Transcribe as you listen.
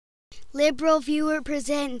LiberalViewer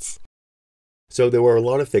presents. So there were a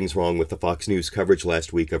lot of things wrong with the Fox News coverage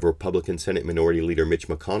last week of Republican Senate Minority Leader Mitch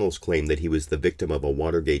McConnell's claim that he was the victim of a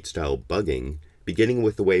Watergate-style bugging, beginning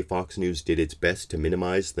with the way Fox News did its best to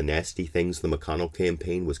minimize the nasty things the McConnell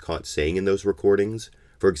campaign was caught saying in those recordings.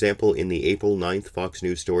 For example, in the April 9th Fox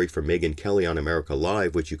News story from Megyn Kelly on America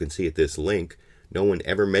Live, which you can see at this link, no one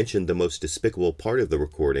ever mentioned the most despicable part of the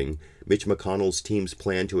recording, Mitch McConnell's team's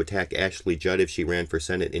plan to attack Ashley Judd if she ran for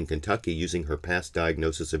Senate in Kentucky using her past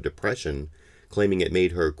diagnosis of depression, claiming it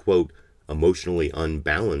made her, quote, emotionally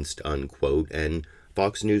unbalanced, unquote, and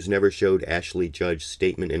Fox News never showed Ashley Judd's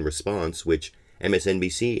statement in response, which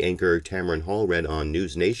MSNBC anchor Tamron Hall read on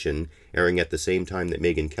News Nation, airing at the same time that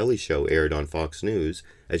Megyn Kelly's show aired on Fox News,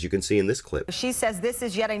 as you can see in this clip. She says this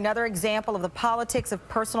is yet another example of the politics of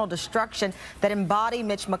personal destruction that embody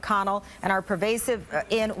Mitch McConnell and are pervasive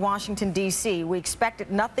in Washington, D.C. We expected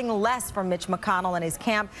nothing less from Mitch McConnell and his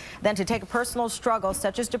camp than to take a personal struggle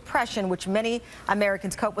such as depression, which many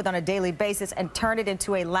Americans cope with on a daily basis, and turn it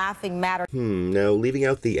into a laughing matter. Now, leaving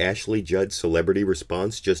out the Ashley Judd celebrity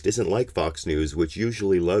response just isn't like Fox News, which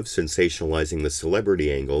usually loves sensationalizing the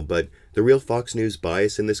celebrity angle, but the real Fox News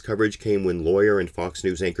bias in this coverage came when lawyer and Fox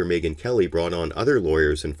News anchor Megyn Kelly brought on other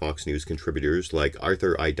lawyers and Fox News contributors like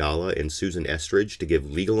Arthur Aidala and Susan Estridge to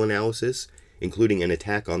give legal analysis, including an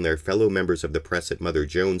attack on their fellow members of the press at Mother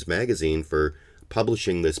Jones magazine for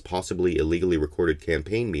publishing this possibly illegally recorded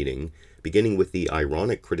campaign meeting, beginning with the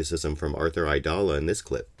ironic criticism from Arthur Aidala in this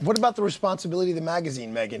clip. What about the responsibility of the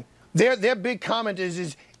magazine, Megyn? Their big comment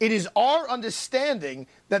is it is our understanding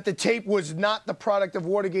that the tape was not the product of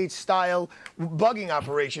Watergate-style bugging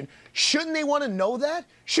operation. Shouldn't they want to know that?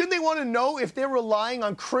 Shouldn't they want to know if they're relying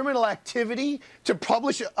on criminal activity to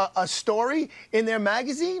publish a story in their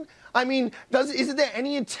magazine? I mean, isn't there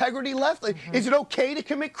any integrity left? Like, is it okay to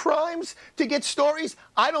commit crimes to get stories?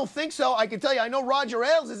 I don't think so. I can tell you, I know Roger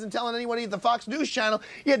Ailes isn't telling anybody at the Fox News channel,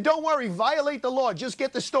 yeah, don't worry, violate the law, just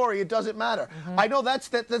get the story, it doesn't matter. I know that's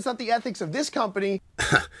not the ethics of this company.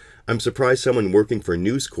 I'm surprised someone working for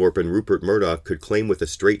News Corp and Rupert Murdoch could claim with a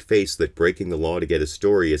straight face that breaking the law to get a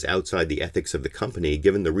story is outside the ethics of the company,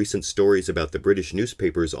 given the recent stories about the British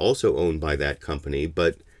newspapers also owned by that company,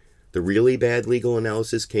 but the really bad legal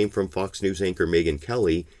analysis came from Fox News anchor Megyn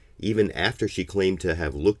Kelly, even after she claimed to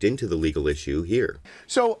have looked into the legal issue here.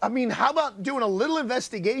 So, I mean, how about doing a little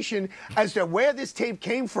investigation as to where this tape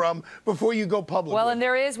came from before you go public? Well, and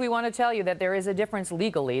we want to tell you that there is a difference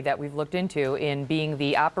legally that we've looked into in being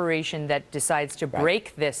the operation that decides to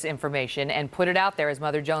break this information and put it out there, as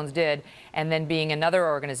Mother Jones did, and then being another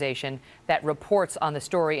organization that reports on the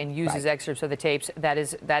story and uses excerpts of the tapes. That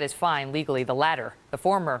is fine legally. The latter. The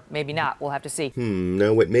former, maybe not. We'll have to see.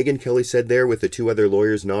 Now, what Megyn Kelly said there with the two other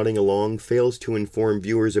lawyers nodding along fails to inform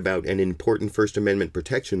viewers about an important First Amendment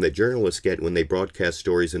protection that journalists get when they broadcast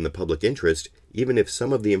stories in the public interest, even if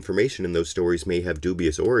some of the information in those stories may have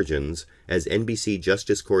dubious origins, as NBC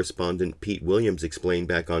Justice correspondent Pete Williams explained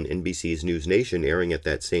back on NBC's News Nation airing at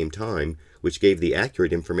that same time, which gave the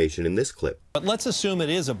accurate information in this clip. But let's assume it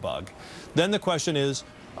is a bug. Then the question is,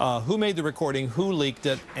 who made the recording, who leaked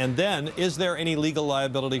it, and then is there any legal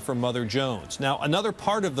liability for Mother Jones? Now, another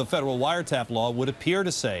part of the federal wiretap law would appear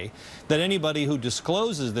to say that anybody who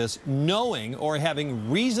discloses this knowing or having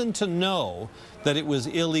reason to know that it was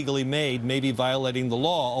illegally made may be violating the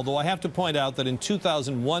law, although I have to point out that in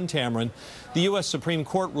 2001, Tamron, the U.S. Supreme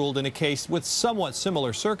Court ruled in a case with somewhat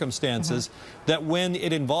similar circumstances that when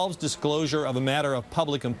it involves disclosure of a matter of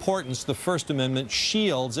public importance, the First Amendment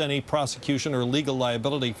shields any prosecution or legal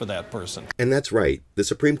liability for that person. And that's right. The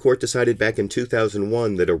Supreme Court decided back in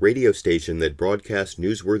 2001 that a radio station that broadcast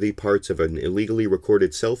newsworthy parts of an illegally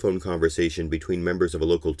recorded cell phone conversation between members of a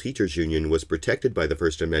local teachers union was protected by the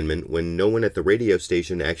First Amendment when no one at the radio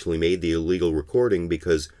station actually made the illegal recording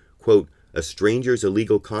because, quote, a stranger's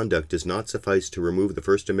illegal conduct does not suffice to remove the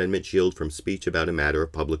First Amendment shield from speech about a matter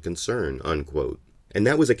of public concern, unquote. And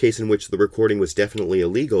that was a case in which the recording was definitely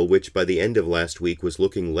illegal, which by the end of last week was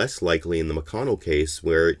looking less likely in the McConnell case,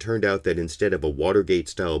 where it turned out that instead of a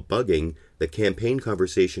Watergate-style bugging, the campaign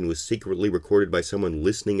conversation was secretly recorded by someone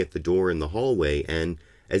listening at the door in the hallway, and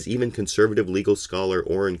as even conservative legal scholar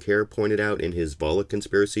Oren Kerr pointed out in his Volokh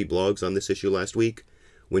conspiracy blogs on this issue last week,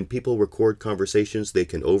 when people record conversations they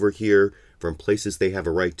can overhear from places they have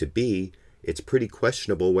a right to be, it's pretty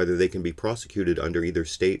questionable whether they can be prosecuted under either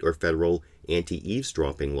state or federal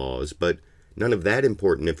anti-eavesdropping laws, but none of that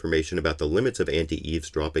important information about the limits of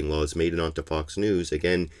anti-eavesdropping laws made it onto Fox News,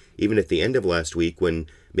 again, even at the end of last week when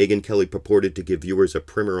Megyn Kelly purported to give viewers a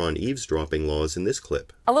primer on eavesdropping laws in this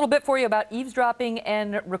clip. A little bit for you about eavesdropping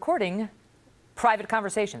and recording private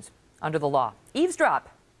conversations under the law. Eavesdrop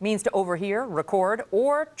means to overhear, record,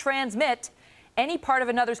 or transmit any part of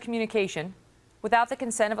another's communication without the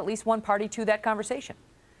consent of at least one party to that conversation.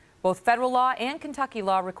 Both federal law and Kentucky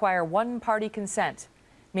law require one-party consent,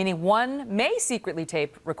 meaning one may secretly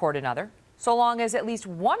tape record another, so long as at least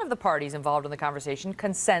one of the parties involved in the conversation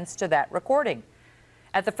consents to that recording.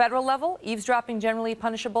 At the federal level, eavesdropping generally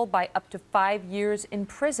punishable by up to 5 years in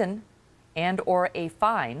prison and/or a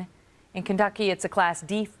fine. In Kentucky, it's a Class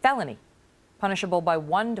D felony, punishable by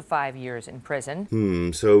 1 to 5 years in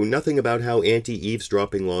prison. So nothing about how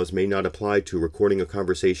anti-eavesdropping laws may not apply to recording a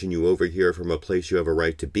conversation you overhear from a place you have a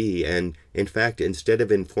right to be, and in fact, instead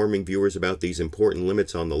of informing viewers about these important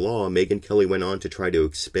limits on the law, Megyn Kelly went on to try to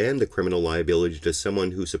expand the criminal liability to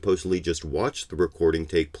someone who supposedly just watched the recording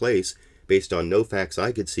take place based on no facts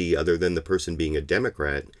I could see other than the person being a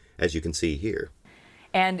Democrat, as you can see here.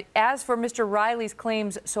 And as for Mr. Riley's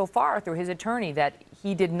claims so far through his attorney that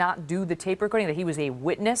he did not do the tape recording, that he was a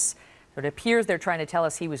witness, it appears they're trying to tell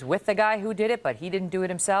us he was with the guy who did it, but he didn't do it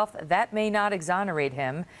himself. That may not exonerate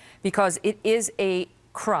him because it is a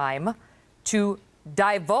crime to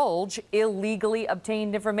divulge illegally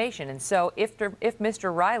obtained information. And so if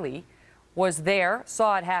Mr. Riley was there,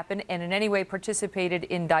 saw it happen, and in any way participated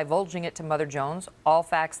in divulging it to Mother Jones, all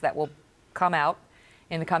facts that will come out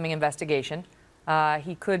in the coming investigation,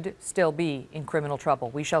 he could still be in criminal trouble.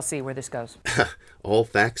 We shall see where this goes. All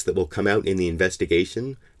facts that will come out in the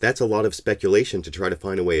investigation? That's a lot of speculation to try to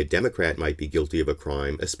find a way a Democrat might be guilty of a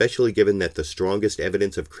crime, especially given that the strongest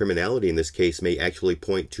evidence of criminality in this case may actually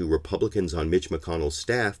point to Republicans on Mitch McConnell's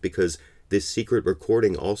staff, because this secret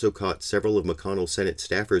recording also caught several of McConnell's Senate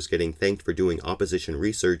staffers getting thanked for doing opposition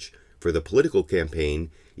research for the political campaign,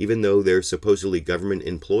 even though they're supposedly government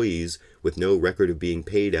employees with no record of being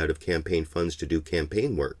paid out of campaign funds to do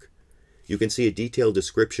campaign work. You can see a detailed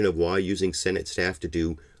description of why using Senate staff to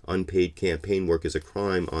do unpaid campaign work is a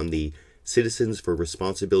crime on the Citizens for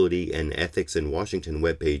Responsibility and Ethics in Washington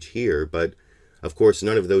webpage here, but of course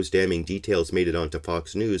none of those damning details made it onto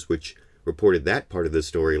Fox News, which reported that part of the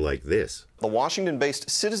story like this. The Washington-based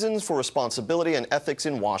Citizens for Responsibility and Ethics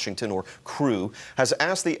in Washington, or CREW, has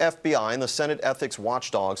asked the FBI and the Senate ethics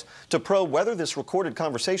watchdogs to probe whether this recorded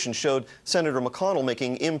conversation showed Senator McConnell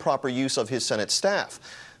making improper use of his Senate staff.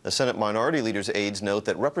 The Senate Minority Leader's aides note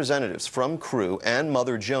that representatives from CREW and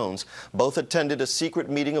Mother Jones both attended a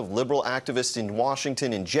secret meeting of liberal activists in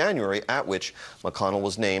Washington in January, at which McConnell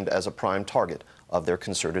was named as a prime target of their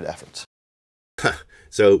concerted efforts.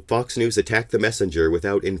 So Fox News attacked the messenger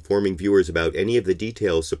without informing viewers about any of the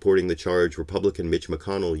details supporting the charge Republican Mitch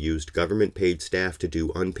McConnell used government-paid staff to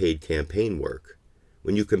do unpaid campaign work.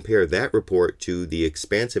 When you compare that report to the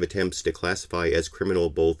expansive attempts to classify as criminal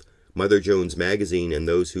both Mother Jones magazine and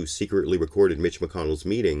those who secretly recorded Mitch McConnell's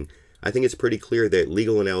meeting, I think it's pretty clear that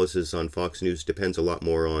legal analysis on Fox News depends a lot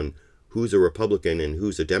more on who's a Republican and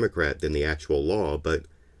who's a Democrat than the actual law, but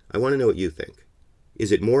I want to know what you think.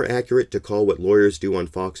 Is it more accurate to call what lawyers do on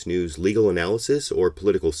Fox News legal analysis or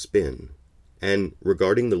political spin? And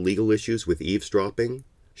regarding the legal issues with eavesdropping,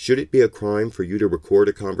 should it be a crime for you to record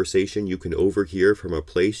a conversation you can overhear from a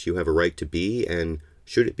place you have a right to be? And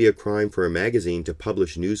should it be a crime for a magazine to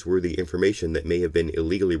publish newsworthy information that may have been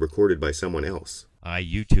illegally recorded by someone else?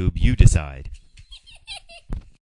 YouTube, you decide.